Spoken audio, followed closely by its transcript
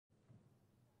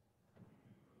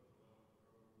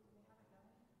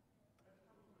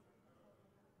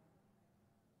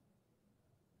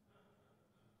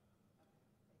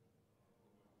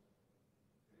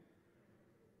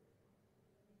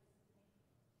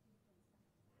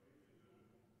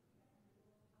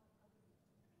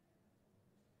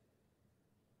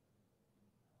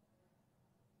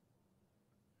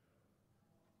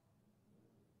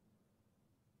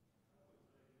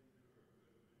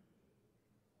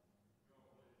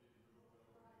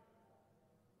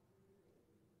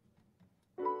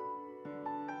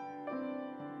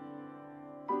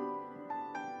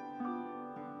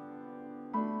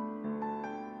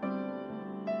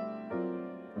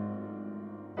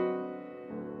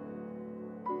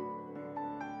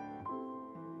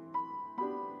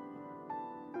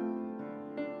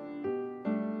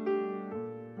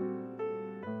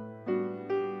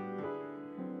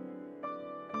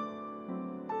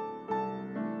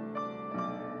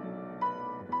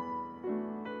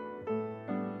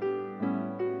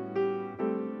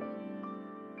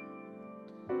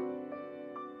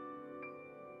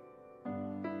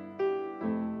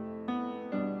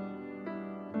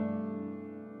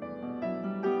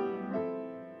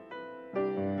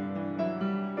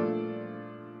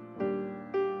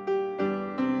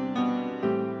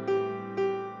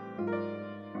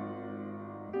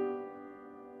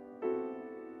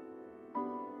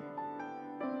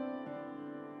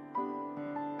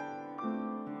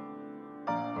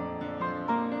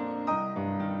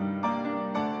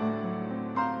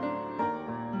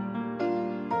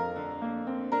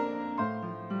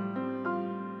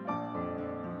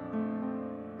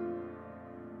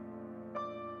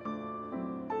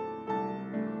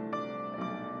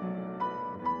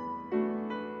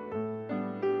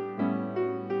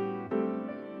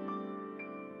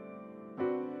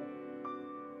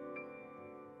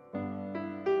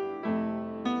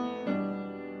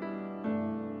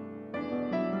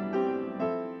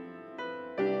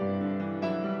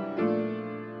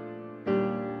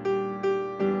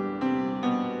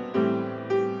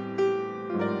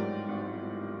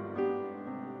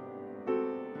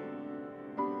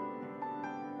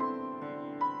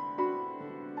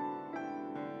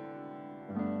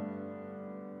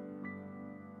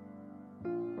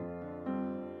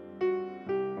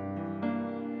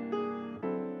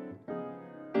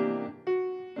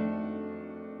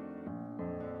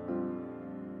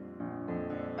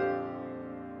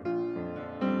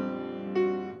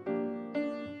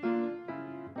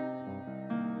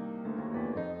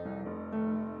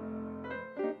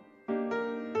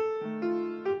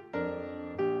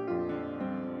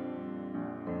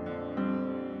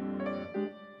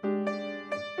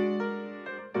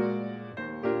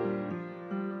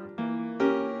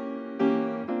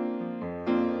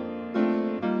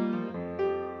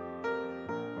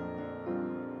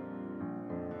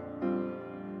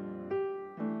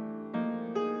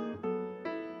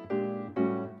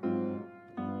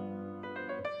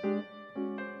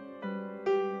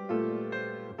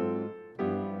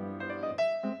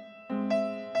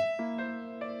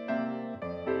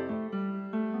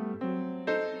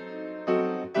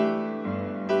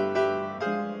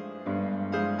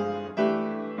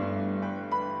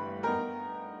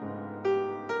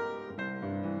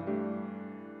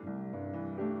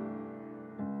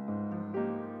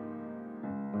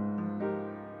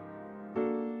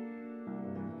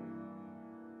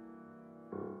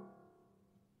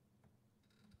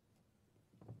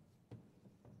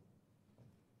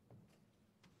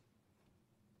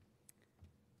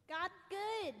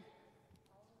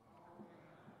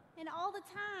and all the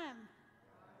time.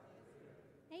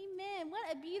 Amen. What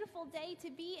a beautiful day to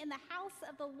be in the house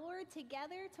of the Lord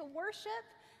together, to worship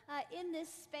in this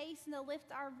space and to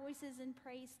lift our voices in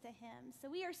praise to Him.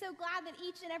 So we are so glad that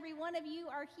each and every one of you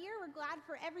are here. We're glad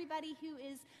for everybody who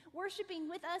is worshiping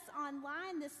with us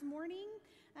online this morning.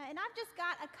 And I've just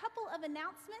got a couple of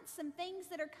announcements, some things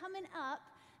that are coming up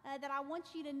that I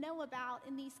want you to know about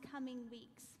in these coming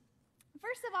weeks.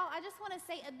 First of all, I just want to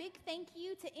say a big thank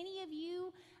you to any of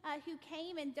you who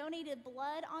came and donated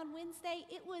blood on Wednesday.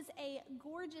 It was a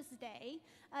gorgeous day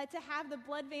to have the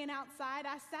blood van outside.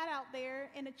 I sat out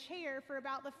there in a chair for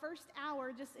about the first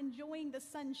hour just enjoying the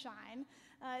sunshine.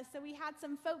 So we had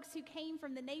some folks who came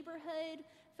from the neighborhood,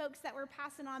 folks that were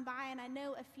passing on by, and I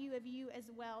know a few of you as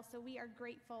well. So we are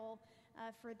grateful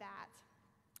for that.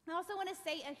 I also want to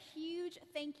say a huge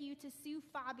thank you to Sue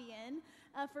Fabian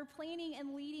for planning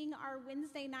and leading our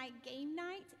Wednesday night game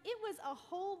night. It was a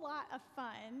whole lot of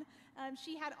fun.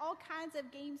 She had all kinds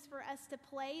of games for us to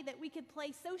play that we could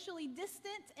play socially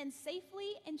distant and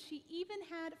safely, and she even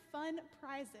had fun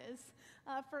prizes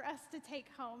for us to take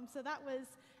home. So that was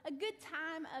a good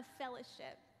time of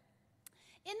fellowship.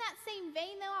 In that same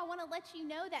vein, though, I want to let you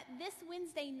know that this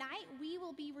Wednesday night, we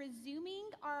will be resuming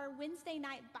our Wednesday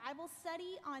night Bible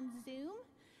study on Zoom.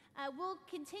 We'll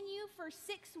continue for 6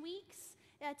 weeks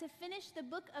to finish the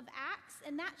book of Acts,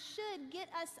 and that should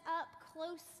get us up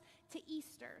close to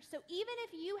Easter. So even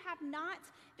if you have not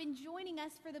been joining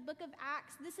us for the book of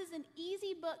Acts, this is an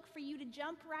easy book for you to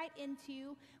jump right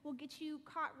into. We'll get you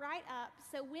caught right up.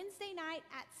 So Wednesday night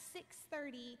at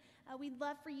 6:30, we'd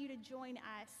love for you to join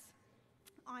us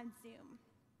on Zoom.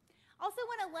 Also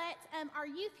want to let our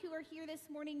youth who are here this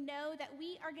morning know that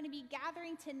we are going to be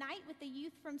gathering tonight with the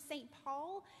youth from St.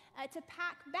 Paul to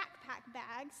pack backpack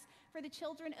bags for the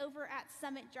children over at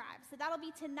Summit Drive. So that'll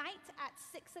be tonight at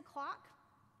 6 o'clock.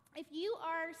 If you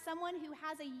are someone who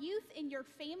has a youth in your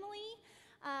family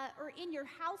or in your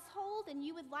household and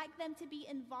you would like them to be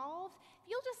involved, if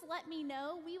you'll just let me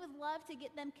know, we would love to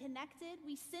get them connected.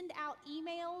 We send out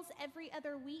emails every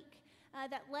other week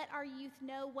that let our youth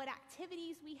know what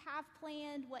activities we have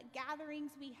planned, what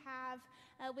gatherings we have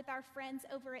with our friends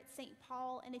over at St.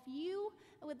 Paul. And if you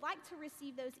would like to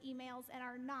receive those emails and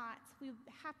are not, we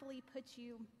would happily put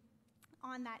you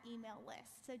on that email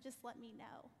list. So just let me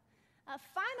know.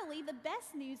 Finally, the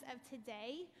best news of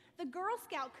today, the Girl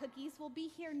Scout cookies will be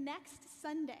here next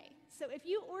Sunday. So if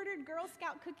you ordered Girl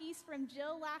Scout cookies from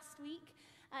Jill last week,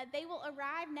 they will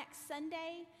arrive next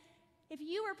Sunday. If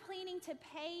you are planning to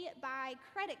pay by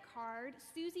credit card,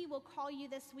 Susie will call you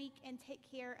this week and take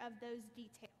care of those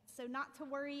details. So not to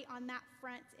worry on that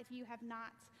front if you have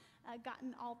not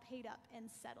gotten all paid up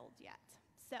and settled yet.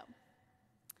 So,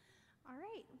 all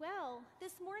right, well,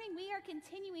 this morning we are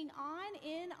continuing on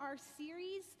in our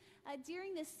series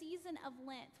during the season of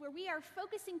Lent, where we are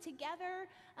focusing together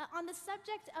on the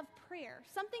subject of prayer,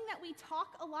 something that we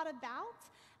talk a lot about,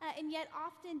 and yet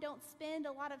often don't spend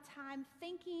a lot of time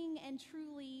thinking and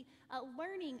truly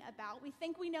learning about. We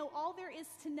think we know all there is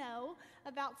to know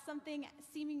about something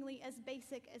seemingly as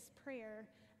basic as prayer.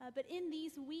 But in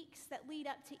these weeks that lead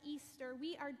up to Easter,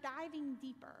 we are diving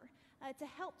deeper to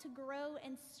help to grow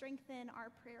and strengthen our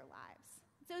prayer lives.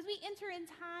 So as we enter in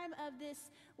time of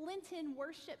this Lenten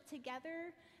worship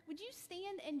together, would you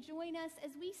stand and join us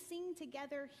as we sing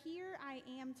together, "Here I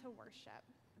Am to Worship"?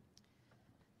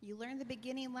 You learned the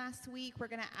beginning last week. We're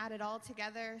going to add it all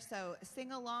together. So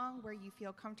sing along where you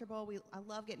feel comfortable. I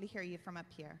love getting to hear you from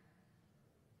up here.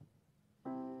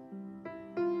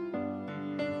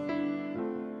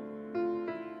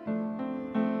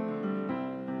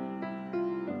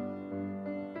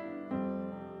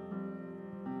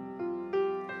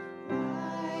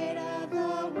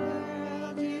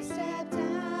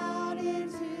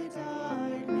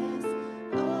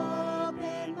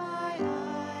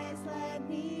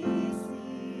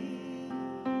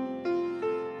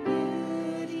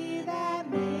 Beauty that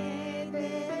made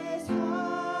this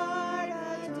heart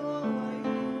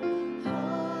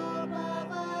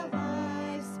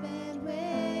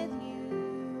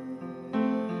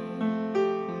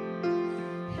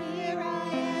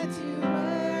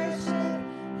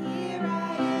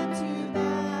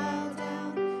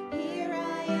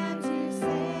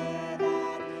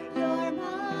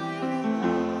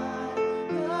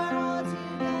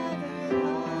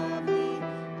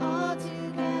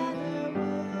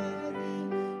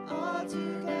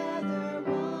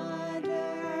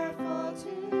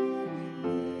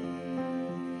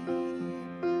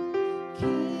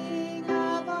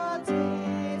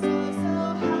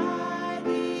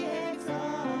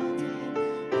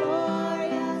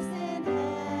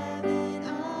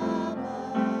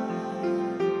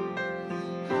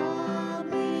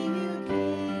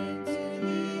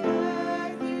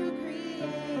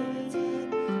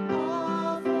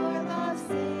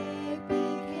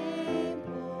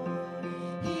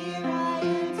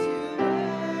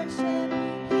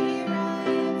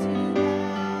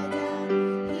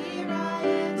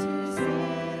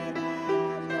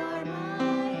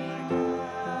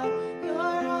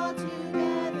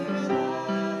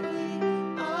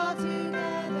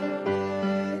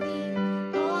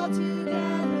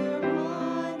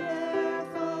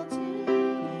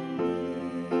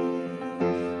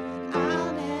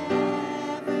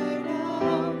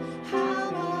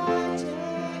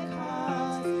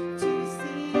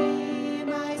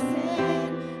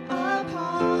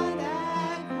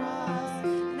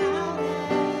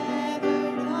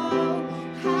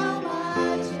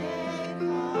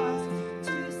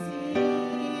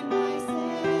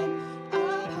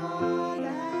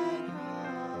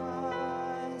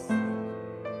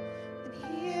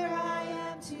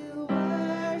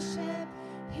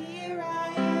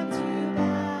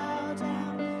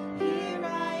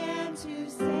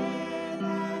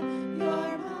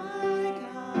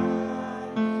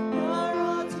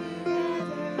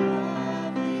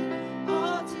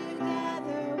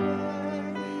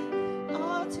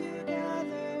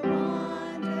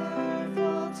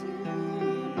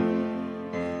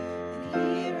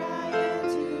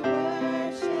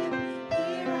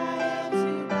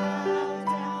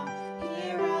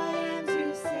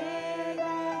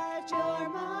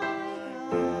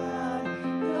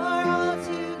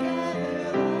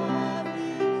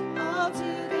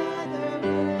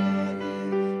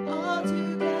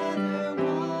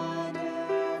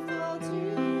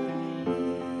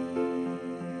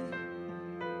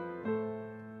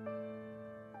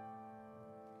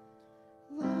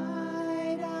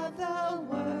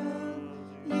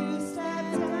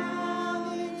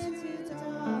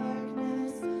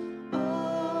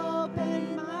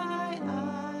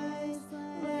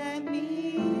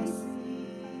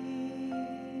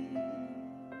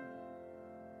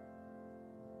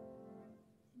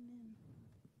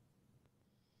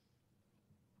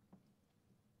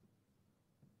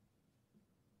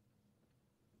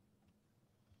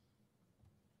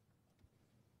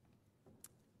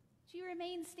Would you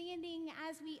remain standing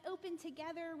as we open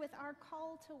together with our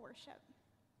call to worship?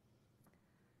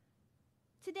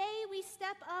 Today, we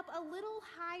step up a little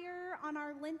higher on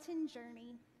our Lenten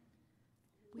journey.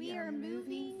 We are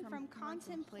moving from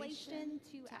contemplation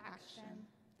to action.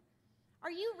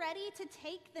 Are you ready to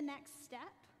take the next step?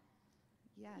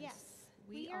 Yes,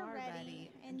 we are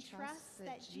ready and trust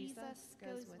that Jesus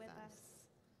goes with us.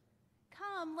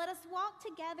 Come, let us walk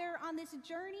together on this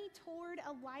journey toward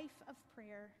a life of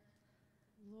prayer.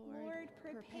 Lord,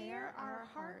 prepare our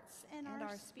hearts and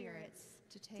our spirits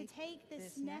to take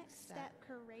this next step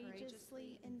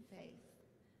courageously in faith.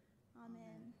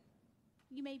 Amen.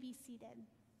 You may be seated.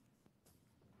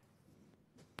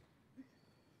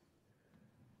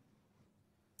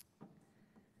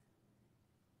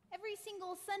 Every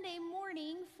single Sunday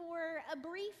morning, for a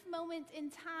brief moment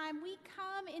in time, we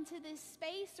come into this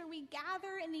space, or we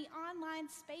gather in the online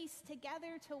space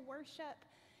together to worship,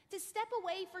 to step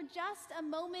away for just a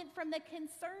moment from the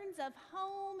concerns of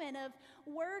home and of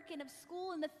work and of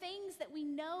school and the things that we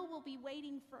know will be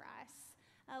waiting for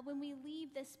us when we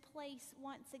leave this place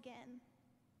once again.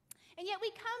 And yet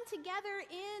we come together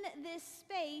in this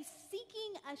space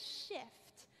seeking a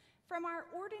shift from our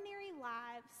ordinary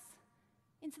lives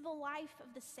into the life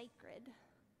of the sacred,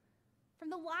 from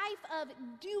the life of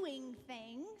doing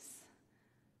things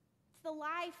to the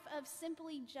life of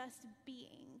simply just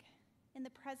being in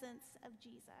the presence of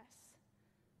Jesus.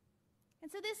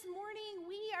 And so this morning,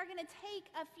 we are going to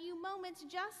take a few moments,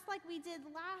 just like we did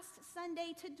last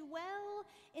Sunday, to dwell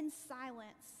in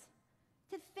silence,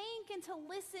 to think and to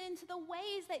listen to the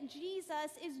ways that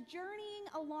Jesus is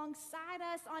journeying alongside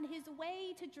us on his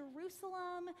way to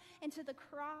Jerusalem and to the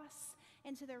cross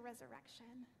and to the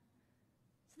resurrection.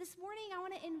 So this morning, I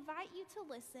want to invite you to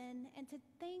listen and to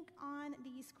think on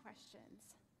these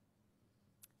questions.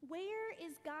 Where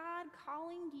is God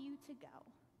calling you to go?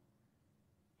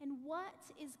 And what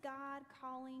is God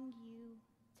calling you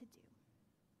to do?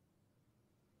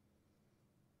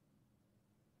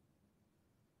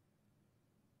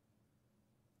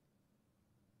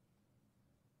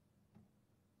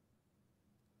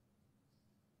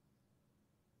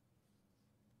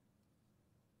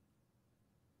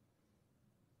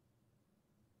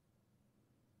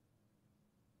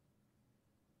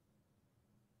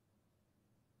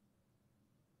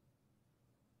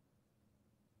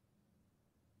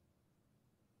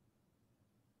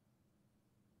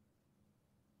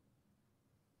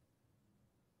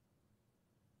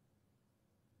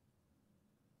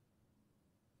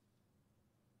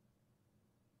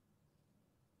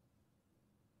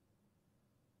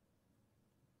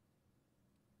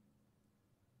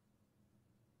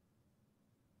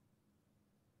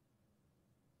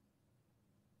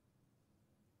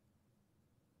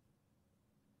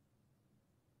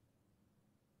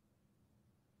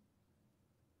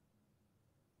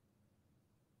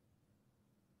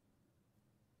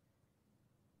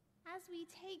 As we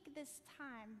take this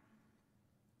time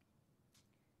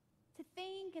to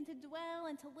think and to dwell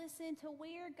and to listen to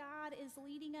where God is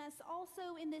leading us,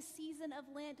 also in this season of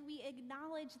Lent, we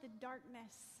acknowledge the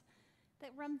darkness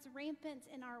that runs rampant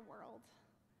in our world.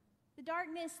 The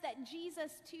darkness that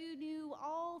Jesus too knew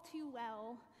all too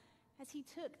well as he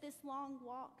took this long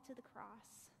walk to the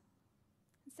cross.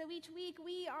 And so each week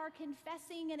we are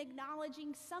confessing and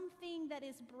acknowledging something that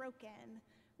is broken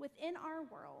within our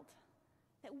world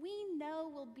that we know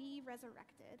will be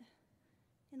resurrected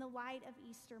in the light of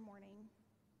Easter morning.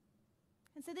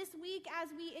 And so this week, as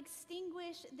we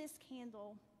extinguish this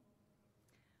candle,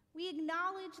 we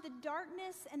acknowledge the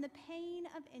darkness and the pain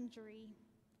of injury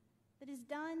that is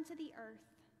done to the earth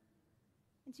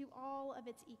and to all of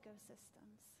its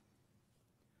ecosystems.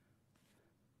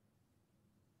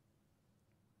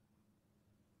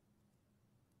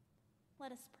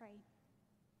 Let us pray.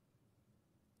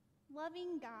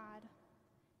 Loving God,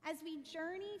 as we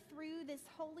journey through this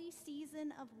holy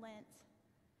season of Lent,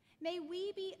 may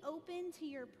we be open to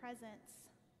your presence.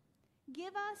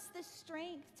 Give us the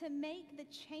strength to make the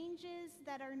changes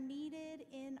that are needed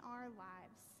in our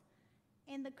lives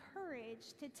and the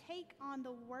courage to take on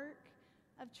the work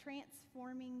of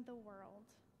transforming the world.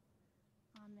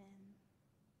 Amen.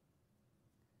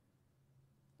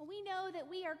 We know that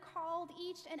we are called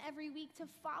each and every week to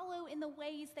follow in the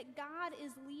ways that God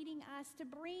is leading us to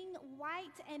bring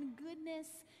light and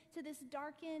goodness to this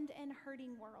darkened and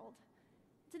hurting world.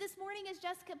 So this morning, as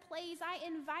Jessica plays, I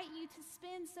invite you to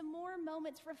spend some more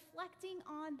moments reflecting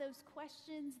on those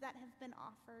questions that have been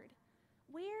offered.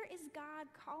 Where is God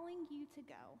calling you to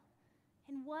go?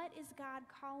 And what is God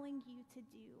calling you to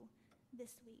do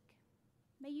this week?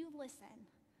 May you listen,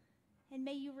 and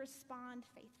may you respond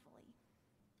faithfully.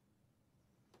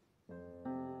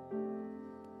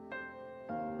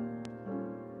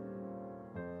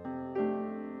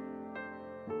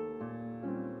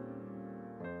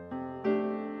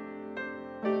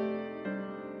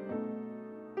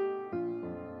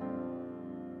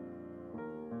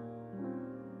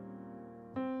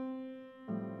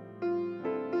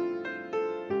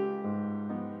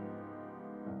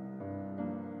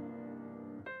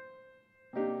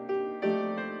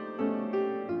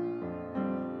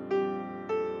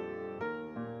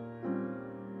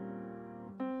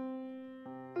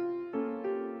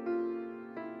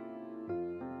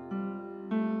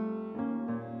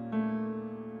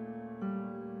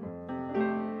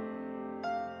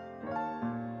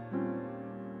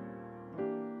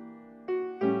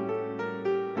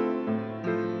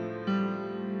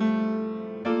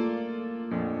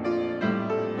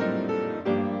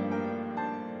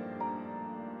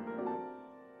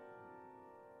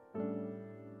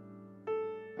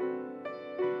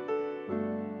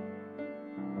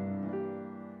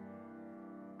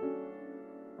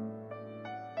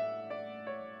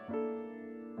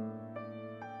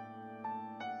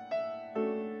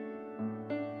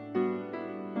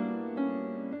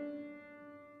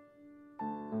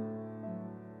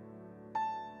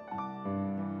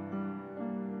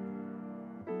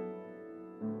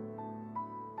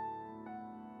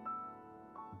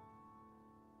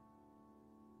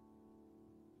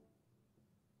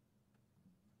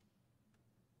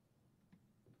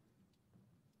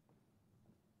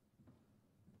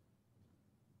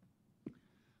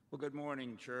 Good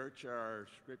morning, church. Our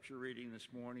scripture reading this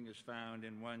morning is found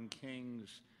in 1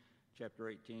 Kings chapter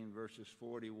 18, verses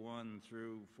 41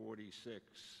 through 46.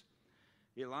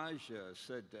 Elijah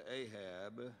said to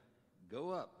Ahab, "Go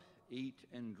up, eat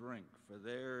and drink, for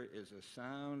there is a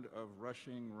sound of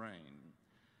rushing rain."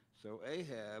 So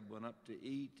Ahab went up to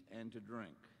eat and to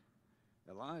drink.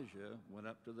 Elijah went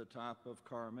up to the top of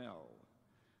Carmel.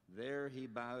 There he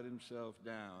bowed himself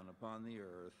down upon the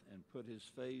earth and put his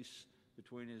face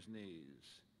between his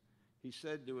knees. He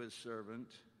said to his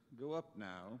servant, "Go up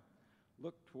now,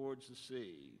 look towards the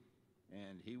sea."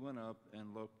 And he went up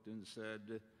and looked and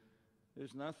said,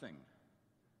 "There's nothing."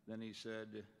 Then he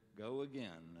said, "Go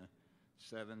again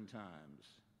 7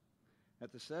 times."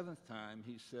 At the 7th time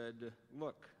he said,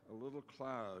 "Look, a little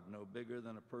cloud no bigger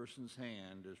than a person's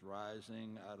hand is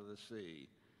rising out of the sea."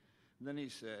 Then he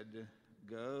said,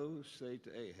 "Go, say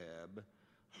to Ahab,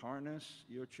 harness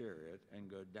your chariot and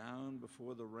go down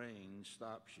before the rain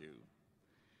stops you."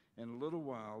 In a little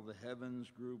while the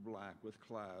heavens grew black with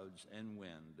clouds and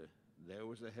wind. There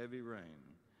was a heavy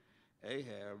rain.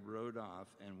 Ahab rode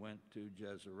off and went to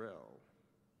Jezreel.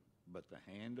 But the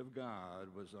hand of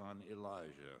God was on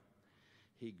Elijah.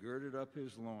 He girded up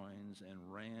his loins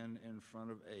and ran in front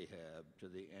of Ahab to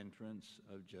the entrance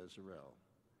of Jezreel.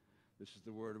 This is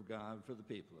the word of God for the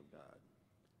people of God.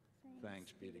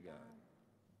 Thanks be to God.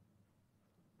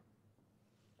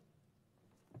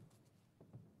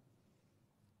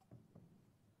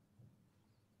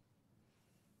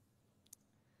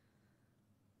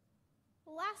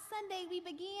 Last Sunday, we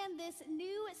began this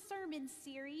new sermon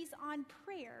series on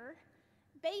prayer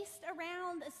based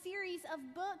around a series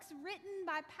of books written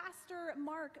by Pastor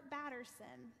Mark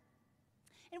Batterson.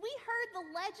 And we heard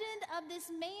the legend of this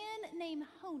man named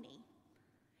Honi,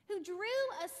 who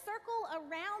drew a circle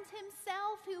around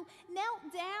himself, who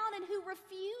knelt down and who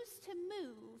refused to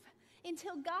move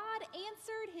until God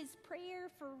answered his prayer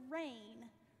for rain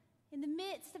in the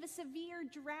midst of a severe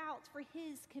drought for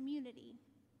his community.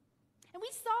 And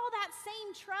we saw that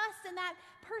same trust and that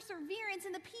perseverance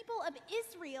in the people of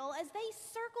Israel as they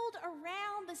circled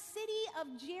around the city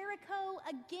of Jericho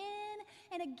again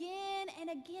and again and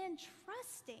again,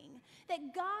 trusting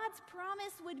that God's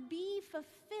promise would be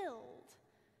fulfilled,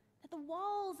 that the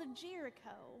walls of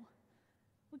Jericho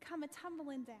would come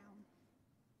a-tumbling down.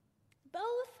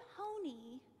 Both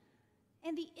Honi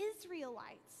and the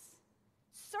Israelites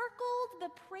circled the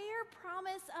prayer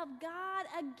promise of God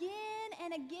again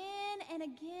and again and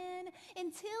again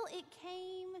until it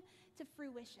came to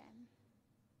fruition.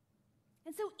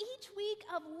 And so each week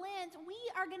of Lent,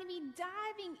 we are going to be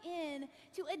diving in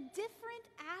to a different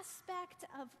aspect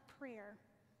of prayer.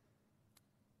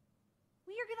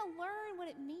 We are going to learn what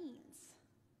it means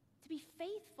to be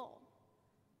faithful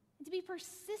and to be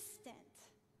persistent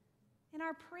in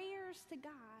our prayers to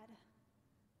God.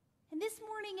 And this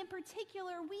morning in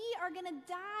particular, we are going to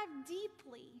dive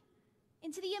deeply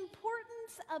into the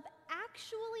importance of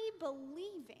actually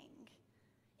believing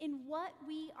in what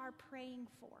we are praying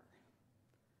for.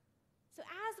 So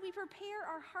as we prepare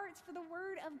our hearts for the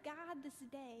word of God this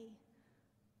day,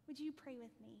 would you pray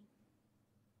with me?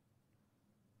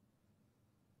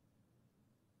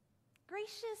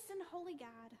 Gracious and holy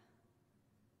God,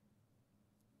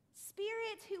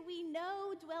 Spirit who we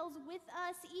know dwells with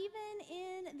us even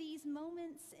in these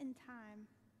moments in time,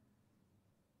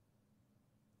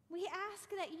 we ask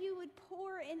that you would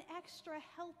pour an extra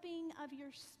helping of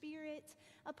your Spirit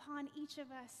upon each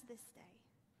of us this day.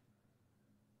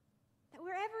 That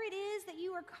wherever it is that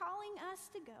you are calling us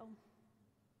to go,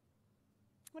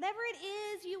 whatever it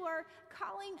is you are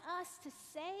calling us to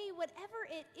say, whatever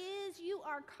it is you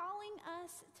are calling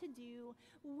us to do,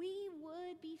 we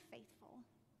would be faithful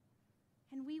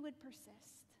and we would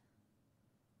persist.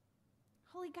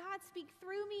 Holy God, speak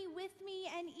through me, with me,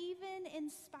 and even in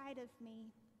spite of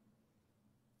me.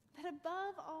 That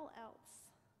above all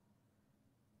else,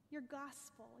 your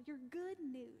gospel, your good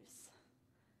news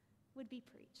would be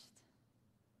preached.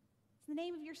 It's in the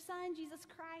name of your Son, Jesus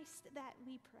Christ, that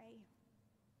we pray.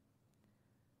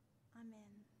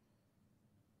 Amen.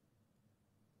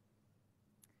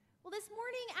 Well, this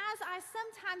morning, as I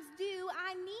sometimes do,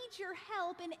 I need your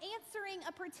help in answering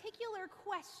a particular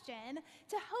question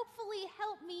to hopefully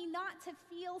help me not to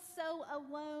feel so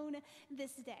alone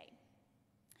this day.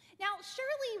 Now,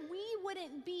 surely we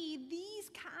wouldn't be these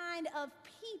kind of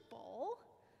people,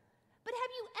 but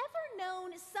have you ever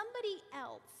known somebody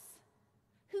else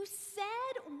who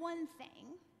said one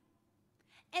thing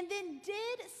and then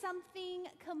did something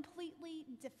completely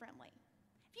differently?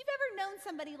 If you've ever known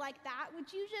somebody like that,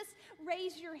 would you just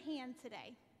raise your hand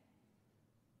today?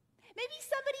 Maybe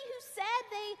somebody who said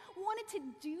they wanted to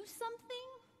do something,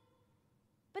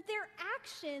 but their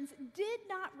actions did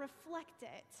not reflect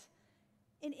it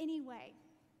in any way.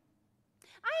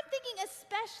 I am thinking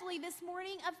especially this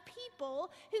morning of people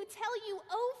who tell you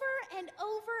over and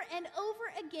over and over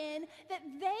again that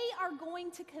they are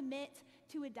going to commit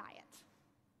to a diet.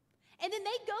 And then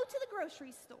they go to the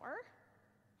grocery store,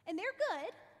 and they're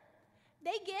good.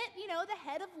 They get, the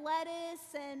head of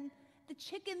lettuce and the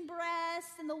chicken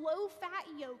breast and the low-fat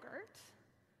yogurt.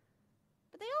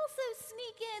 But they also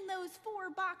sneak in those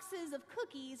 4 boxes of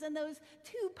cookies and those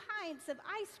 2 pints of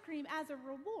ice cream as a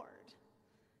reward.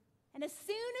 And as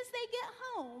soon as they get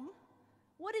home,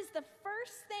 what is the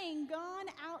first thing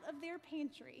gone out of their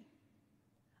pantry?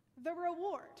 The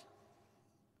reward.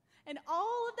 And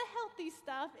all of the healthy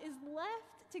stuff is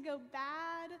left to go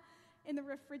bad in the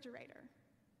refrigerator.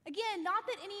 Again, not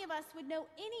that any of us would know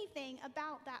anything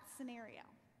about that scenario.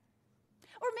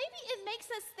 Or maybe it makes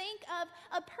us think of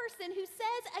a person who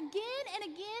says again and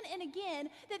again and again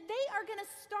that they are going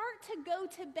to start to go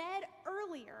to bed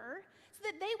earlier so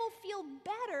that they will feel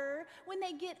better when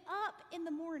they get up in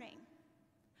the morning.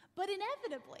 But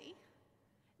inevitably,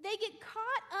 they get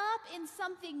caught up in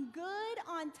something good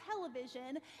on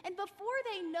television, and before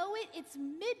they know it, it's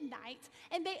midnight,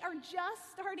 and they are just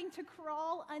starting to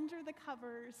crawl under the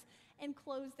covers and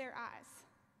close their eyes.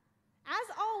 As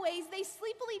always, they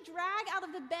sleepily drag out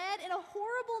of the bed in a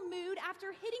horrible mood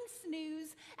after hitting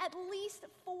snooze at least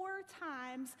 4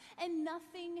 times, and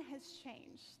nothing has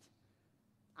changed.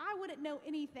 I wouldn't know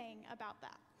anything about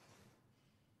that.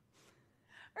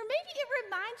 Or maybe it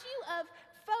reminds you of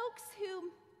folks who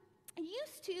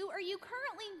used to or you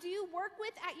currently do work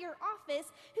with at your office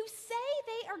who say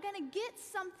they are going to get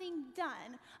something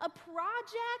done, a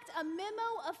project, a memo,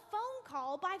 a phone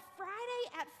call by Friday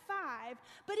at 5,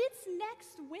 but it's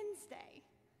next Wednesday,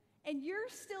 and you're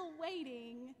still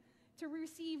waiting to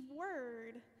receive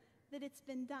word that it's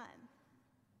been done.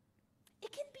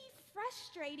 It can be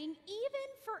frustrating even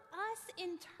for us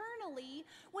internally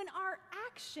when our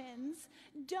actions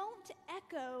don't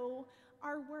echo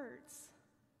our words.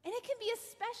 And it can be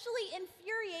especially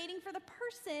infuriating for the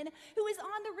person who is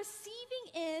on the receiving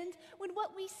end when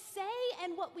what we say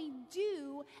and what we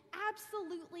do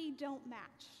absolutely don't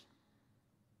match.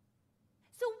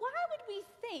 So why would we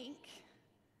think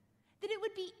that it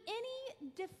would be any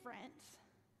different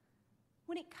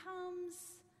when it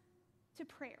comes to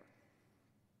prayer?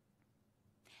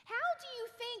 How do you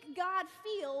think God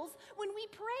feels when we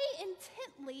pray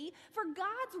intently for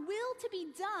God's will to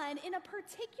be done in a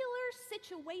particular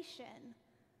situation,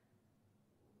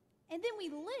 and then we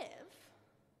live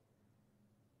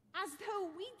as though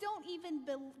we don't even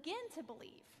begin to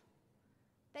believe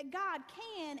that God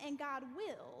can and God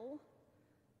will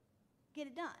get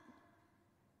it done?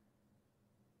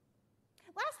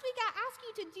 Last week, I asked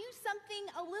you to do something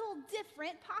a little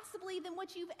different, possibly than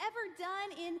what you've ever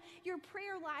done in your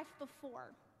prayer life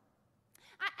before.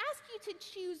 I asked you to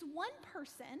choose one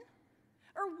person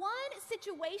or one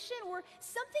situation or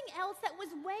something else that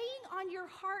was weighing on your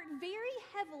heart very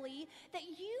heavily that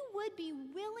you would be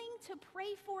willing to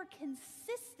pray for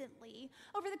consistently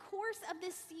over the course of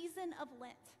this season of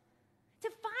Lent. To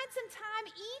find some time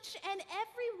each and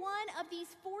every one of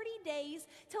these 40 days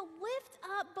to lift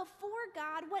up before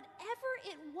God whatever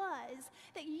it was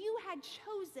that you had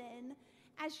chosen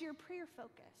as your prayer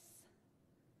focus.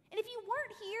 And if you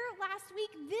weren't here last week,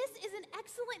 this is an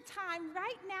excellent time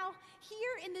right now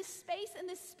here in this space, in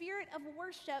this spirit of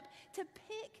worship, to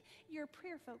pick your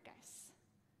prayer focus.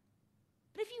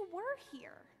 But if you were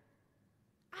here,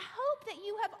 I hope that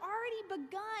you have already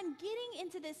begun getting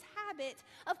into this habit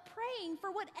of praying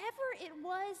for whatever it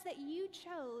was that you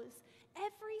chose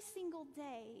every single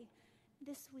day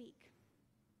this week.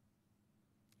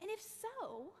 And if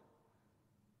so,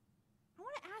 I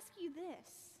want to ask you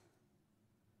this.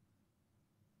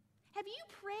 Have you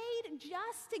prayed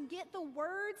just to get the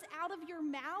words out of your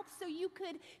mouth so you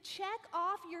could check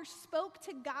off your spoke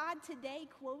to God today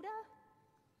quota?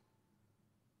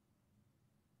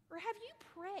 Or have you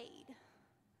prayed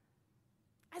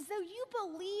as though you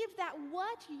believed that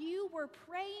what you were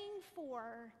praying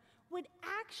for would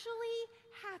actually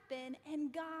happen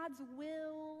and God's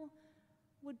will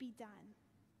would be done?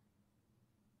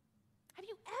 Have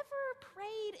you ever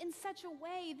prayed in such a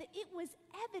way that it was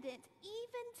evident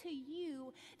even to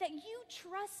you that you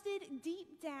trusted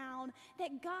deep down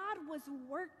that God was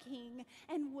working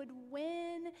and would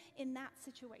win in that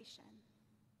situation?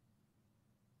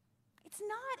 It's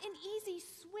not an easy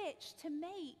switch to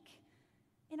make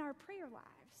in our prayer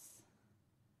lives,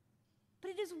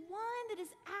 but it is one that is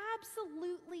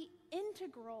absolutely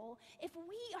integral if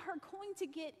we are going to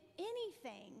get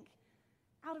anything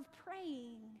out of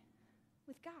praying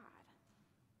with God.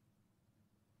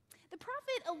 The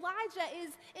prophet Elijah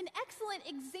is an excellent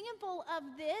example of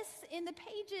this in the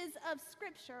pages of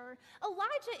Scripture.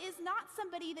 Elijah is not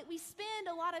somebody that we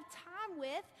spend a lot of time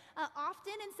with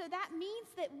often, and so that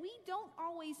means that we don't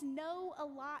always know a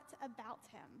lot about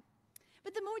him.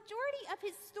 But the majority of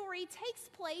his story takes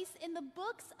place in the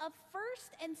books of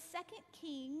 1st and 2nd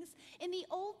Kings in the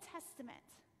Old Testament.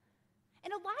 And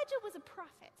Elijah was a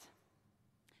prophet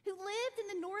who lived in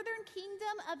the northern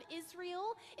kingdom of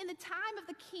Israel in the time of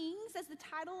the kings, as the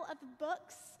title of the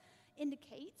books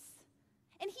indicates.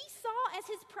 And he saw as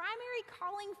his primary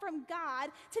calling from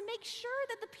God to make sure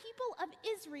that the people of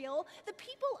Israel, the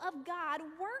people of God,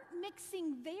 weren't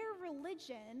mixing their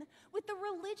religion with the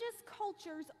religious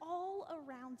cultures all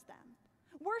around them,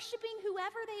 worshiping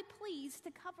whoever they pleased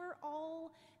to cover all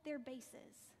their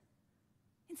bases.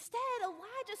 Instead,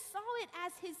 Elijah saw it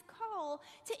as his call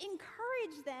to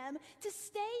encourage them to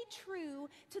stay true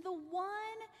to the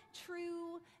one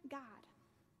true God.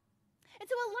 And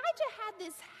so Elijah had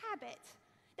this habit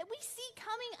that we see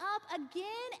coming up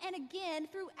again and again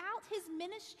throughout his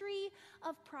ministry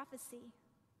of prophecy.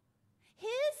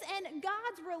 His and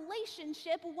God's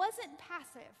relationship wasn't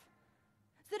passive,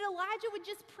 so that Elijah would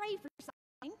just pray for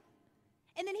something,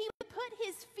 and then he would put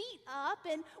his feet up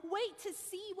and wait to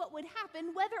see what would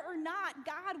happen, whether or not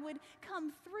God would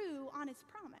come through on his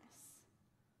promise.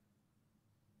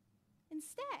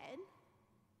 Instead,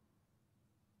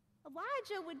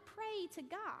 Elijah would pray to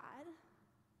God,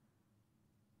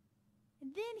 and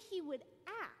then he would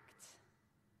act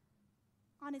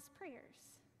on his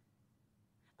prayers.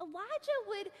 Elijah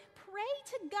would pray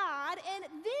to God, and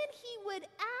then he would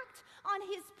act on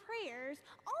his prayers,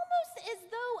 almost as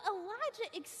though Elijah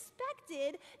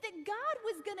expected that God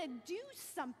was going to do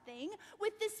something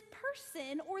with this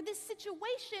person or this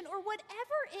situation or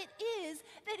whatever it is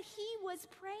that he was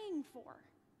praying for.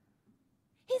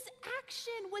 His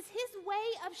action was his way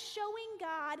of showing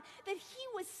God that he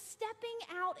was stepping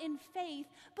out in faith,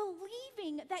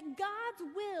 believing that God's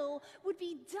will would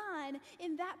be done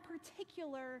in that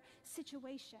particular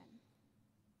situation.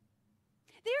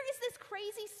 There is this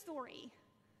crazy story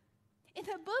in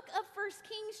the book of 1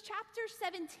 Kings chapter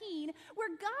 17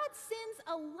 where God sends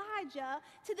Elijah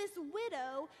to this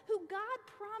widow who God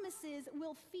promises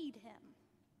will feed him.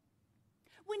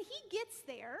 When he gets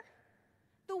there,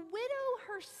 the widow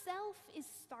herself is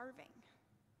starving,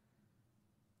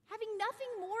 having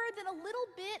nothing more than a little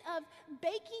bit of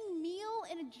baking meal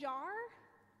in a jar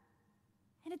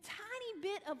and a tiny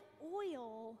bit of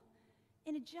oil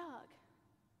in a jug.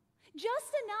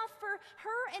 Just enough for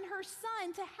her and her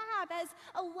son to have as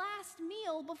a last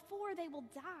meal before they will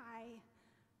die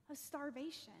of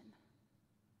starvation.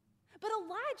 But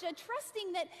Elijah,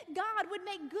 trusting that God would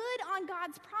make good on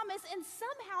God's promise and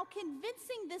somehow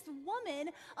convincing this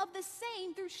woman of the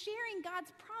same through sharing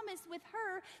God's promise with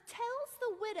her, tells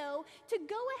the widow to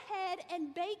go ahead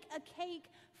and bake a cake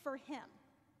for him.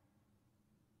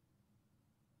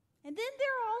 And then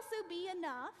there'll also be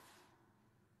enough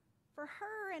for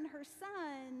her and her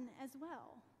son as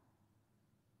well.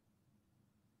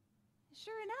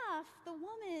 Sure enough, the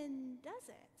woman does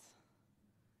it.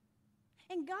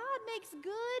 And God makes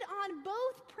good on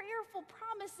both prayerful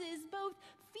promises, both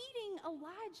feeding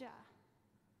Elijah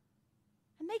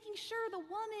and making sure the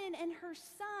woman and her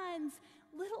son's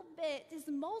little bit is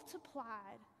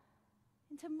multiplied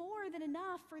into more than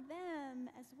enough for them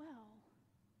as well.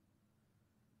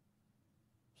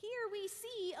 Here we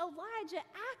see Elijah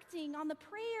acting on the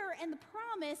prayer and the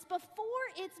promise before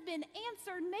it's been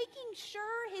answered, making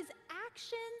sure his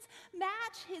actions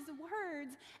match his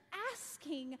words,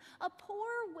 asking a poor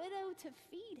widow to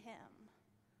feed him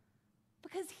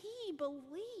because he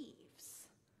believes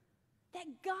that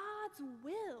God's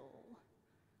will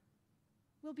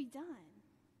be done.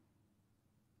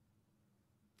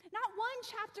 Not one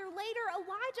chapter later,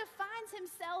 Elijah finds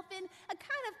himself in a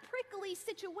kind of prickly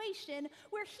situation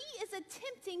where he is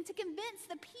attempting to convince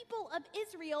the people of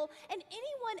Israel and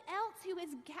anyone else who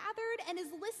is gathered and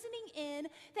is listening in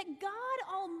that God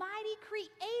Almighty,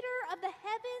 creator of the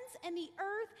heavens and the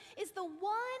earth, is the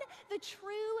one, the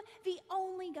true, the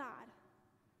only God.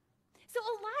 So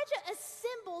Elijah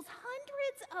assembles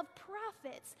hundreds of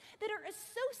prophets that are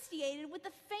associated with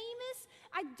the famous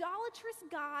idolatrous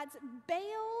gods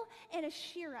Baal and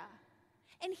Asherah.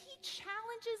 And he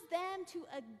challenges them to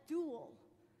a duel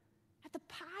at the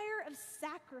pyre of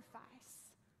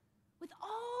sacrifice with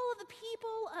all of the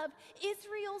people of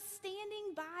Israel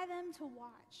standing by them to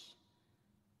watch.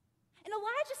 And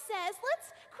Elijah says, let's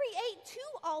create 2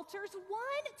 altars,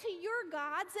 one to your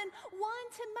gods and one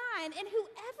to mine. And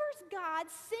whoever's God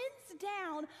sends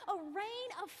down a rain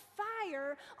of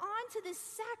fire onto this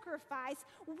sacrifice,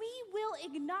 we will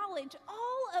acknowledge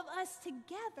all of us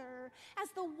together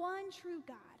as the one true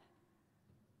God.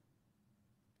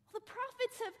 The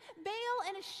prophets of Baal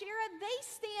and Asherah, they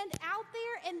stand out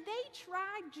there and they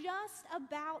try just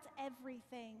about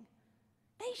everything.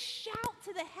 They shout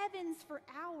to the heavens for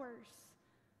hours,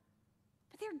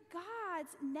 but their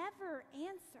gods never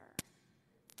answer.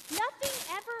 Nothing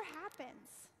ever happens.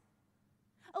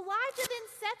 Elijah then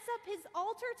sets up his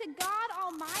altar to God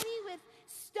Almighty with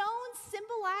stones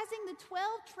symbolizing the 12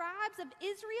 tribes of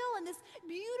Israel and this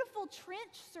beautiful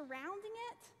trench surrounding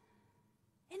it.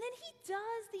 And then he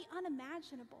does the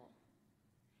unimaginable,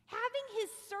 having his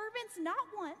servants not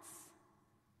once,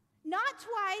 not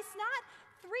twice, not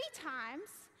 3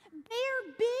 times, bear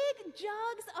big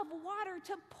jugs of water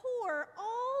to pour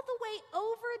all the way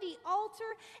over the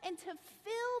altar and to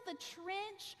fill the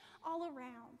trench all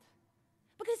around.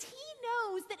 Because he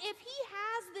knows that if he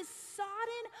has this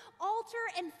sodden altar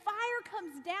and fire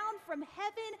comes down from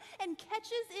heaven and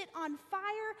catches it on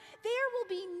fire, there will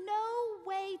be no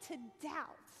way to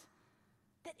doubt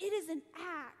that it is an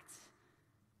act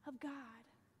of God.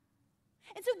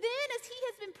 And so then, as he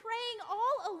has been praying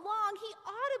all along, he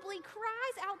audibly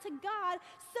cries out to God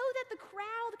so that the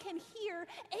crowd can hear,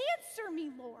 "Answer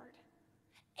me, Lord.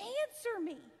 Answer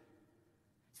me."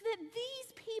 So that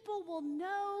these people will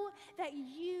know that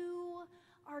you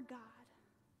are God.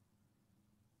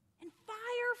 And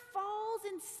fire falls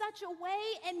in such a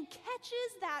way and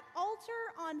catches that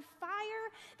altar on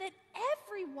fire that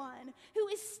everyone who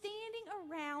is standing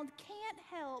around can't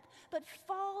help but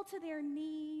fall to their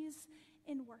knees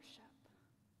in worship.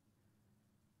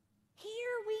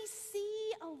 Here we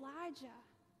see Elijah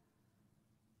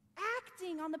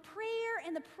acting on the prayer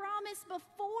and the promise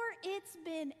before it's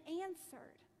been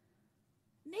answered,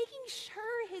 making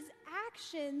sure his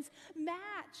actions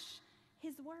match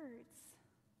his words,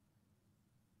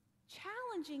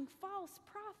 challenging false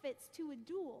prophets to a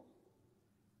duel,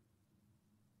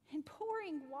 and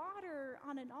pouring water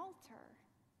on an altar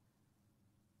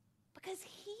because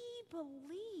he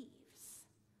believes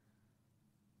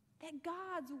that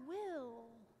God's will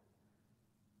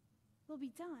be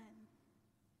done.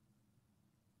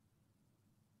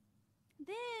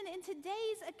 Then, in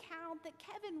today's account that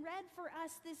Kevin read for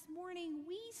us this morning,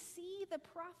 we see the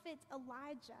prophet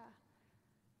Elijah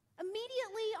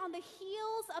immediately on the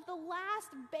heels of the last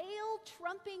Baal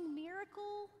trumping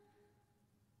miracle,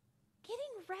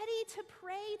 getting ready to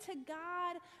pray to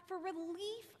God for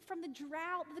relief from the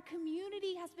drought the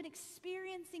community has been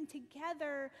experiencing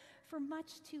together for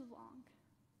much too long.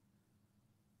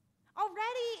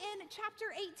 Already in chapter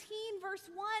 18, verse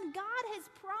 1, God has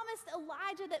promised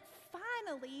Elijah that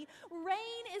finally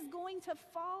rain is going to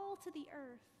fall to the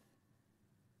earth.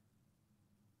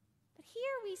 But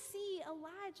here we see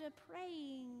Elijah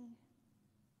praying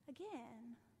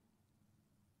again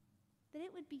that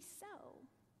it would be so.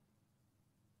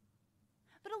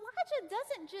 But Elijah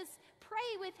doesn't just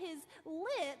pray with his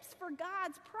lips for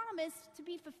God's promise to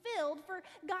be fulfilled, for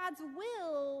God's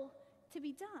will to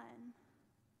be done.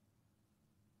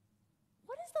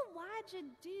 What does Elijah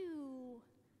do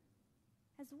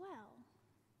as well?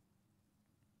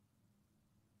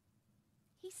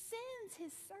 He sends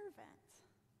his servant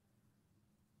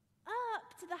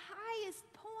up to the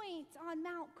highest point on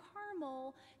Mount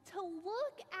Carmel to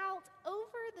look out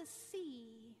over the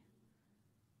sea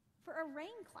for a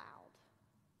rain cloud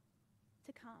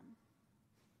to come.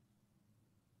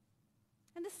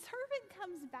 And the servant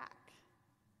comes back,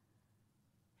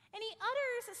 and he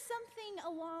utters something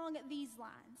along these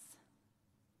lines.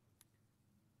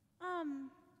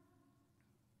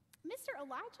 Mr.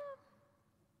 Elijah,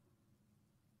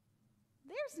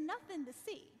 there's nothing to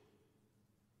see.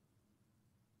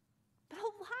 But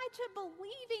Elijah,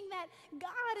 believing that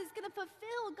God is going to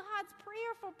fulfill God's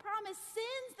prayerful promise,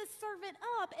 sends the servant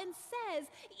up and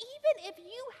says, even if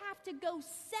you have to go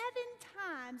 7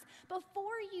 times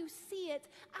before you see it,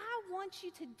 I want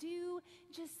you to do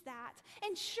just that.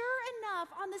 And sure enough,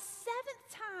 on the 7th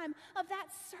time of that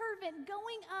servant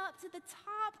going up to the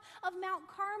top of Mount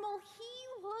Carmel, he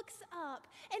looks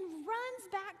up and runs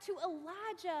back to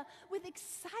Elijah with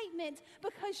excitement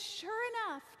because sure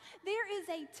enough, there is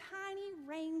a tiny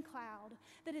rain cloud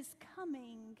that is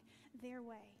coming their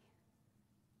way.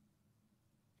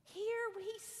 Here we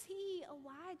see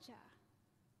Elijah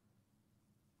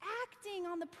acting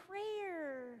on the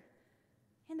prayer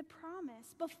and the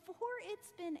promise before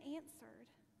it's been answered,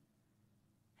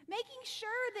 making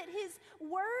sure that his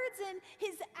words and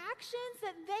his actions,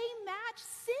 that they match,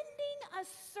 sending a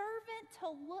servant to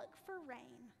look for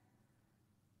rain.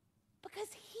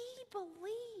 Because he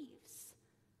believes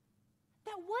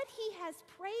that what he has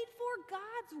prayed for,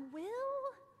 God's will,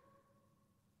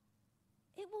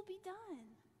 it will be done.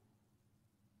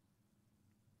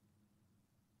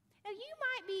 Now, you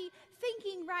might be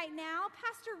thinking right now,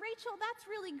 Pastor Rachel, that's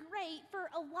really great for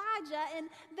Elijah and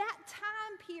that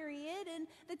time period and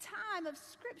the time of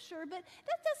Scripture, but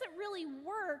that doesn't really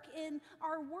work in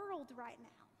our world right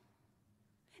now.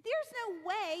 There's no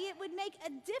way it would make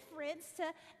a difference to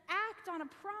act on a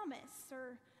promise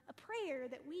or a prayer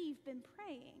that we've been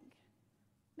praying,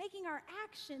 making our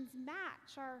actions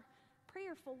match our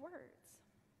prayerful words.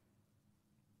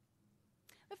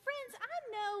 But friends, I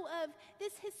know of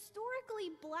this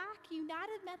historically Black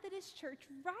United Methodist Church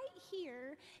right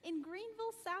here in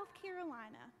Greenville, South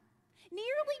Carolina,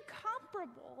 nearly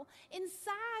comparable in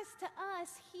size to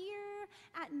us here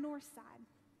at Northside.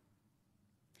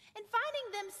 And finding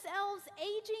themselves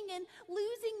aging and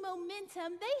losing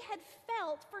momentum, they had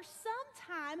felt for some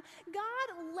time God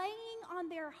laying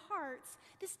on their hearts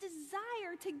this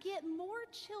desire to get more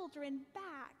children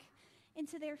back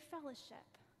into their fellowship.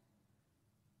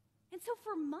 And so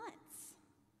for months,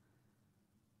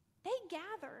 they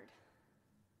gathered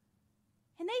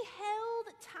and they held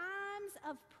times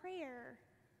of prayer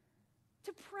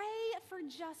to pray for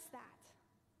just that.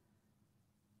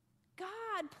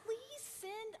 God, please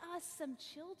send us some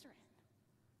children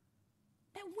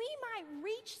that we might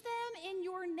reach them in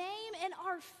your name and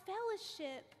our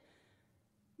fellowship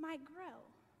might grow.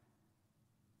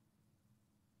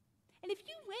 And if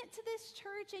you went to this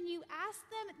church and you asked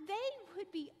them, they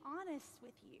would be honest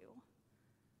with you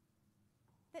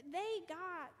that they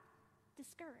got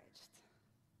discouraged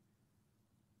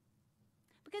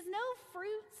because no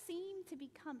fruit seemed to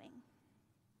be coming.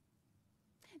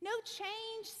 No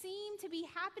change seemed to be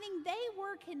happening. They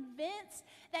were convinced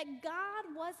that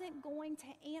God wasn't going to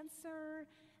answer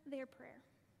their prayer.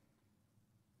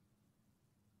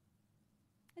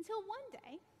 Until one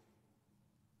day,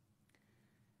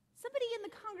 somebody in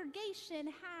the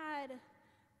congregation had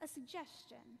a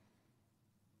suggestion.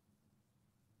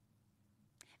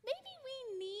 Maybe we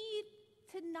need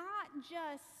to not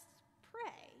just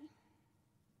pray,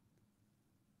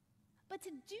 but to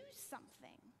do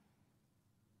something.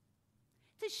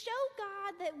 To show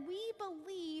God that we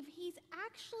believe he's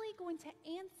actually going to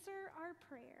answer our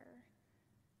prayer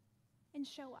and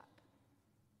show up.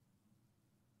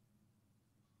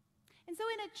 And so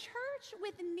in a church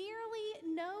with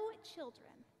nearly no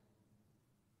children,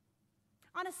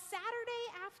 on a Saturday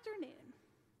afternoon,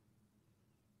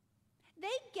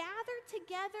 they gathered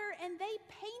together and they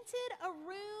painted a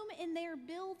room in their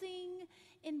building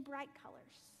in bright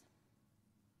colors.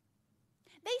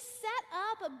 They set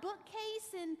up a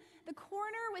bookcase in the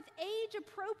corner with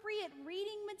age-appropriate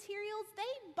reading materials.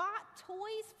 They bought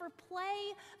toys for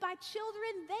play by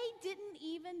children they didn't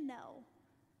even know.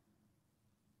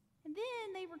 And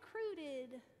then they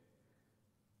recruited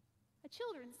a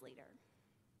children's leader.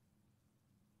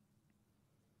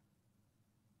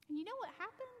 And you know what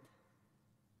happened?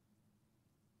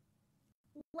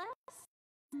 Less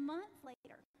than a month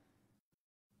later,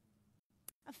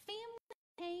 a family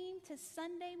came to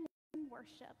Sunday morning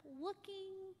worship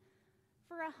looking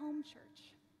for a home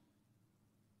church.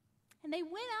 And they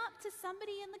went up to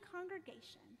somebody in the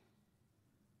congregation.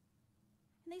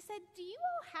 And they said, "Do you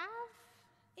all have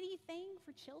anything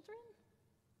for children?"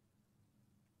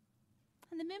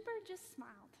 And the member just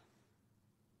smiled.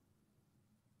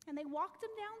 And they walked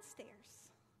them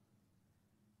downstairs.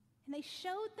 And they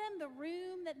showed them the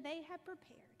room that they had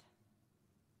prepared.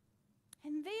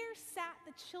 And there sat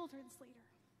the children's leader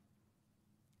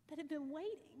that had been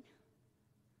waiting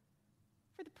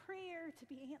for the prayer to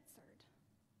be answered.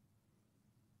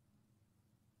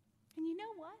 And you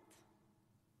know what?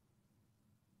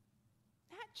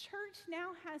 That church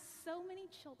now has so many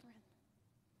children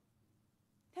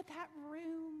that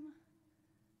room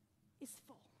is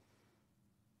full.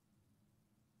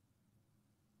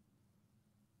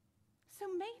 So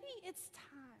maybe it's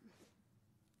time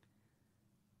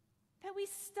that we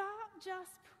stop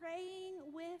just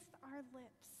praying with our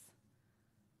lips.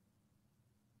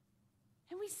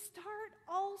 And we start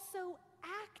also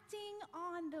acting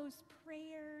on those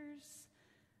prayers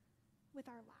with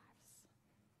our lives.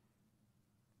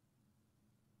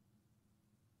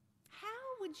 How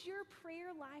would your prayer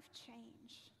life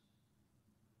change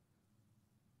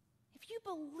if you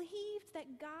believed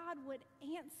that God would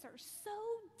answer so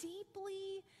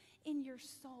deeply in your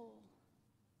soul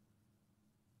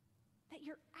that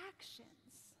your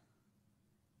actions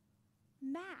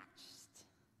matched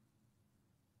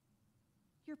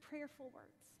your prayerful words.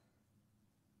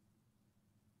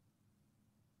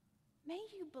 May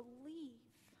you believe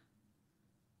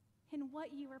in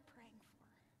what you are praying for.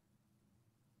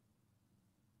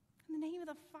 In the name of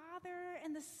the Father,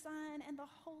 and the Son, and the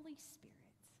Holy Spirit.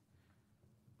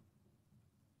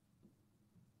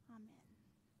 Amen.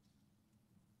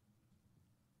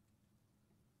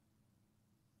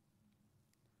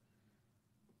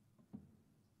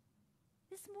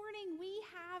 This morning, we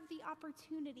have the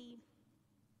opportunity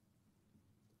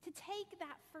to take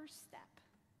that first step,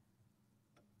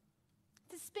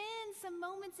 to spend some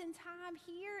moments in time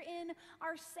here in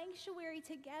our sanctuary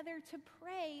together to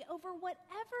pray over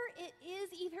whatever it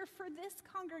is, either for this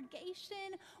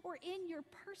congregation or in your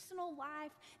personal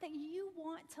life, that you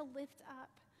want to lift up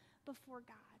before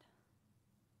God.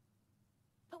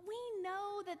 But we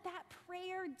know that that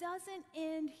prayer doesn't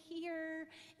end here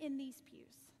in these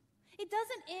pews. It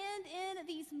doesn't end in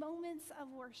these moments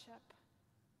of worship.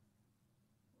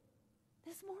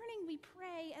 This morning we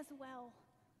pray as well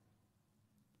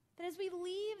that as we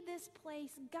leave this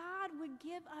place, God would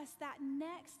give us that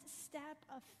next step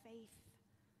of faith,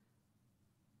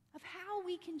 of how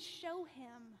we can show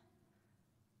him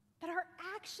that our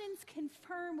actions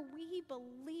confirm we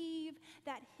believe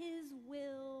that his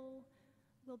will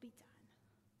be done.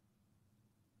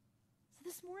 So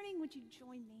this morning, would you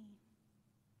join me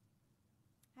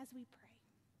as we pray?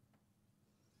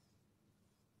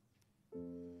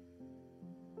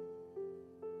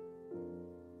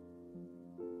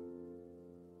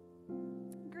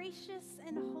 Gracious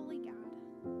and holy God,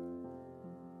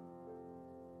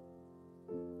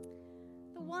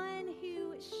 the one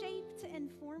who shaped and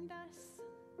formed us,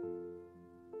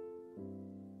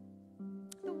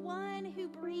 the one who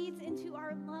breathes into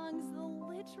our lungs the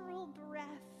literal breath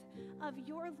of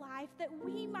your life, that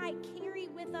we might carry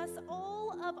with us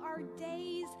all of our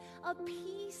days a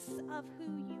piece of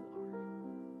who you are.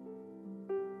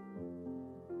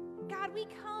 God, we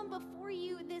come before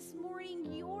you this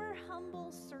morning, your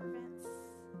humble servants,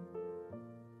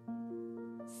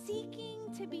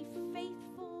 seeking to be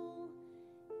faithful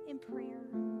in prayer,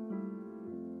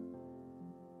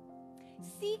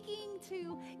 seeking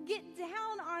to get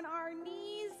down on our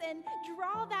knees and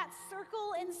draw that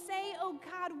circle and say, oh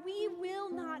God, we will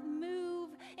not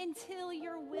move until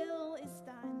your will is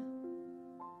done.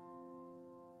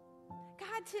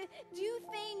 God, to do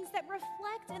things that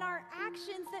reflect in our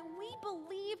actions that we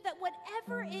believe that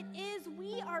whatever it is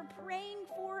we are praying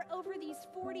for over these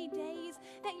 40 days,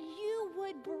 that you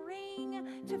would bring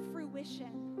to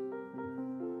fruition.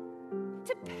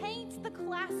 To paint the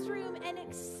classroom and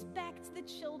expect the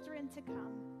children to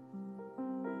come.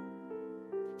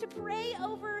 To pray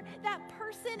over that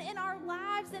person in our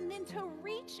lives and then to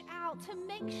reach out to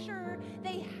make sure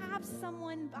they have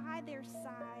someone by their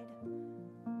side.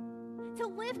 To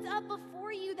lift up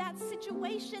before you that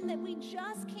situation that we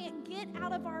just can't get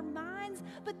out of our minds,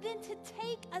 but then to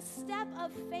take a step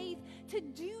of faith to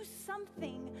do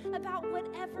something about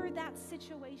whatever that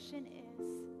situation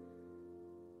is.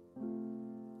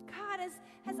 God, as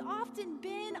has often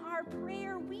been our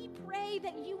prayer, we pray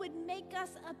that you would make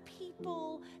us a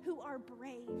people who are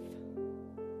brave.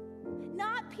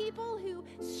 Not people who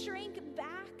shrink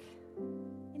back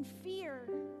in fear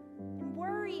and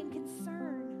worry and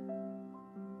concern,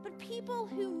 but people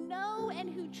who know and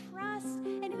who trust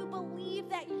and who believe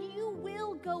that you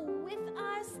will go with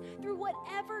us through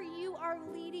whatever you are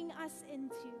leading us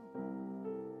into.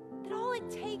 That all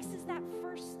it takes is that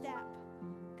first step,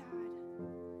 God,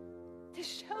 to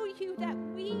show you that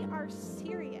we are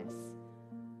serious,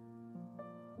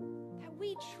 that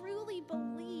we truly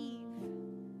believe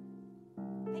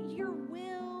that your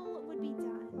will would be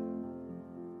done.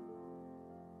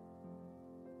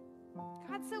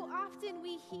 God, so often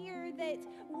we hear that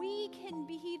we can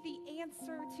be the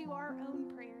answer to our own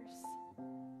prayers.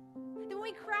 That when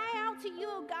we cry out to you,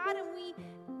 oh God, and we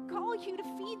call you to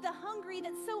feed the hungry,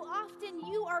 that so often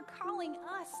you are calling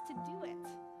us to do it.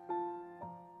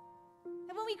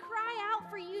 And when we cry out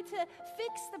for you to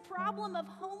fix the problem of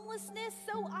homelessness,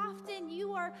 so often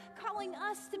you are calling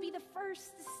us to be the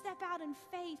first to step out in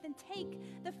faith and take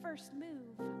the first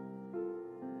move.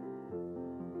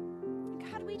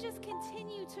 God, we just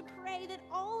continue to pray that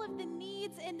all of the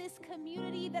needs in this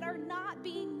community that are not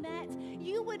being met,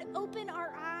 you would open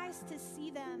our eyes to see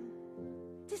them,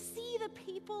 to see the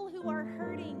people who are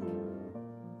hurting,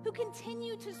 who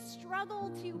continue to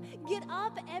struggle to get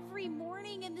up every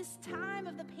morning in this time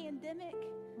of the pandemic,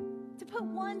 to put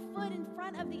one foot in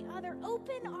front of the other.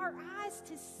 Open our eyes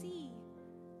to see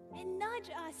and nudge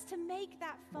us to make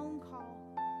that phone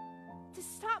call. to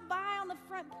stop by on the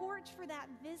front porch for that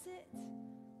visit.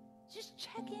 Just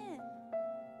check in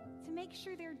to make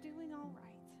sure they're doing all right.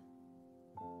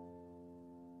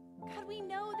 God, we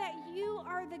know that you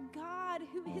are the God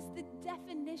who is the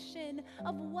definition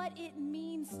of what it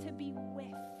means to be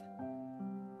with.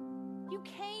 You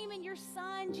came in your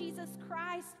Son, Jesus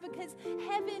Christ, because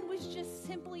heaven was just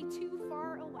simply too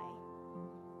far away.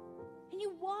 And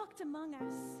you walked among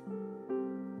us.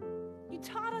 You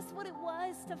taught us what it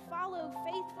was to follow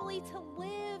faithfully, to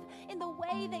live in the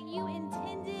way that you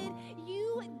intended.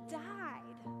 You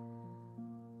died,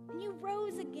 and you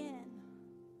rose again,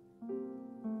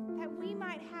 that we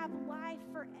might have life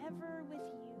forever with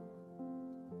you.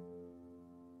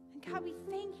 And God, we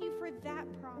thank you for that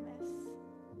promise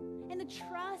and the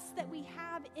trust that we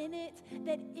have in it,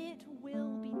 that it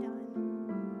will be done.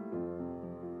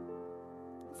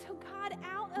 So God,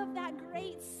 out of that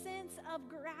great sense of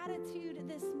gratitude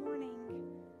this morning,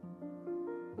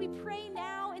 we pray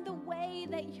now in the way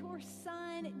that your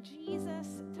Son,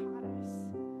 Jesus, taught us.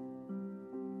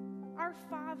 Our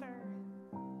Father,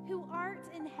 who art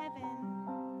in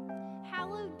heaven,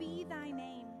 hallowed be thy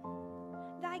name.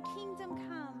 Thy kingdom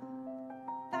come,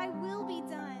 thy will be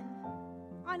done,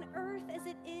 on earth as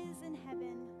it is in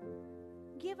heaven.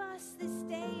 Give us this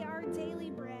day our daily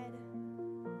bread,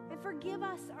 and forgive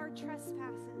us our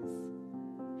trespasses,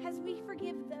 as we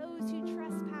forgive those who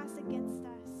trespass against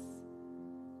us.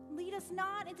 Lead us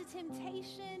not into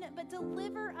temptation, but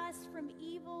deliver us from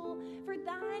evil. For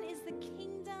thine is the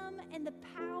kingdom and the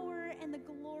power and the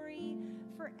glory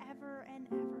forever and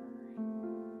ever.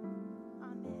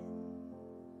 Amen.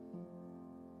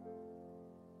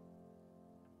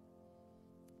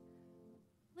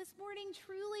 This morning,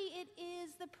 truly it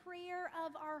is the prayer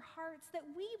of our hearts that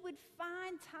we would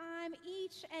find time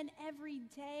each and every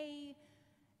day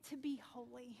to be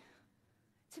holy,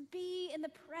 to be in the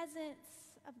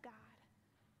presence of God.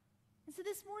 And so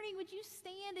this morning, would you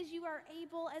stand as you are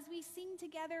able as we sing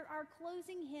together our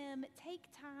closing hymn, Take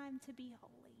Time to Be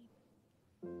Holy.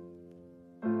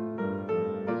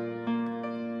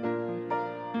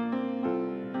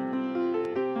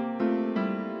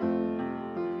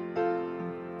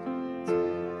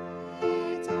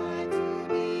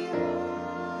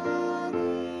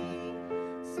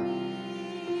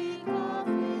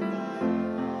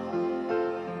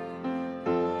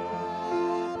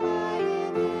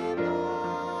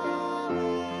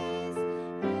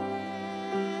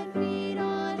 Feed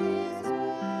on his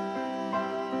word.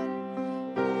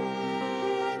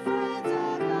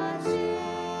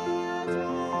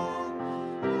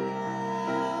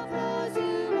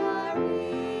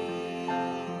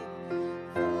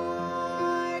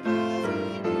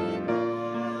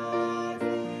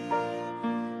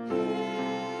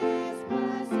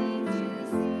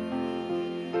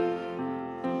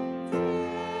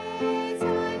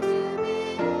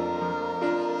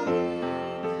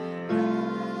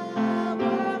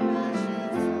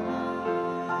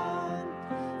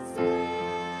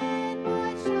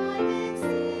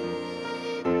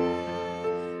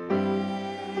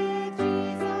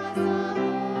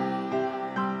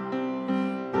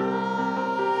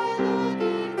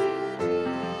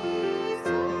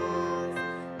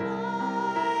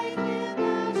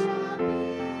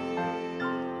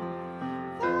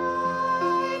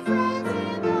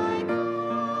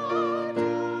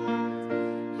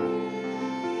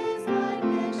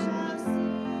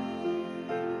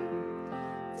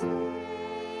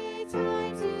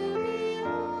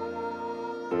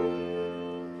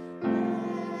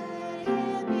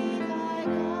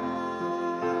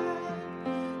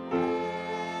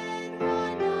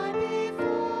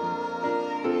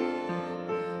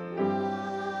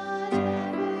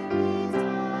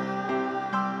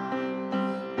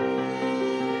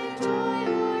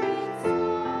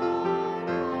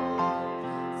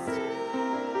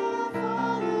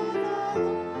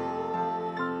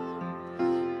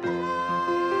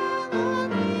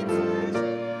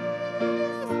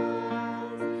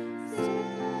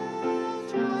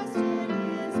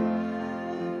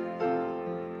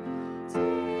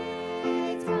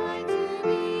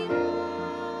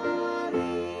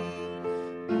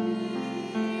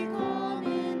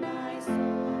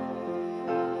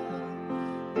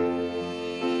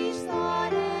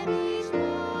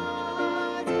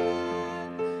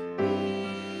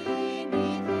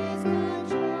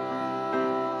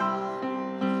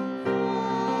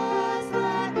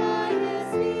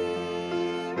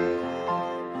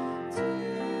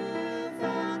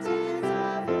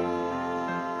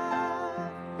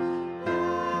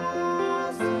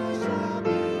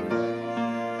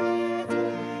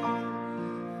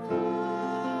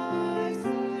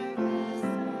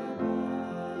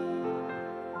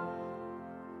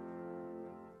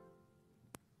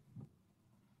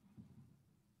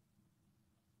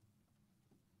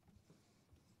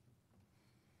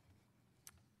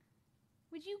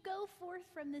 would you go forth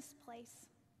from this place,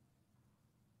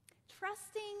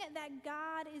 trusting that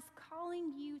God is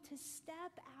calling you to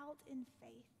step out in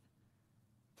faith,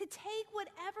 to take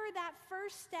whatever that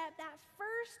first step, that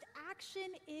first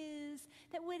action is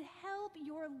that would help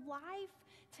your life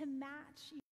to match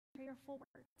your prayerful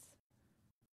words.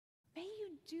 May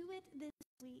you do it this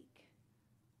week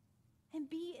and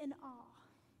be in awe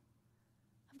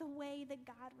of the way that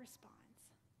God responds.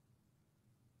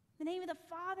 In the name of the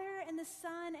Father, and the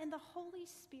Son, and the Holy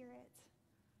Spirit.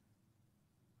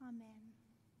 Amen.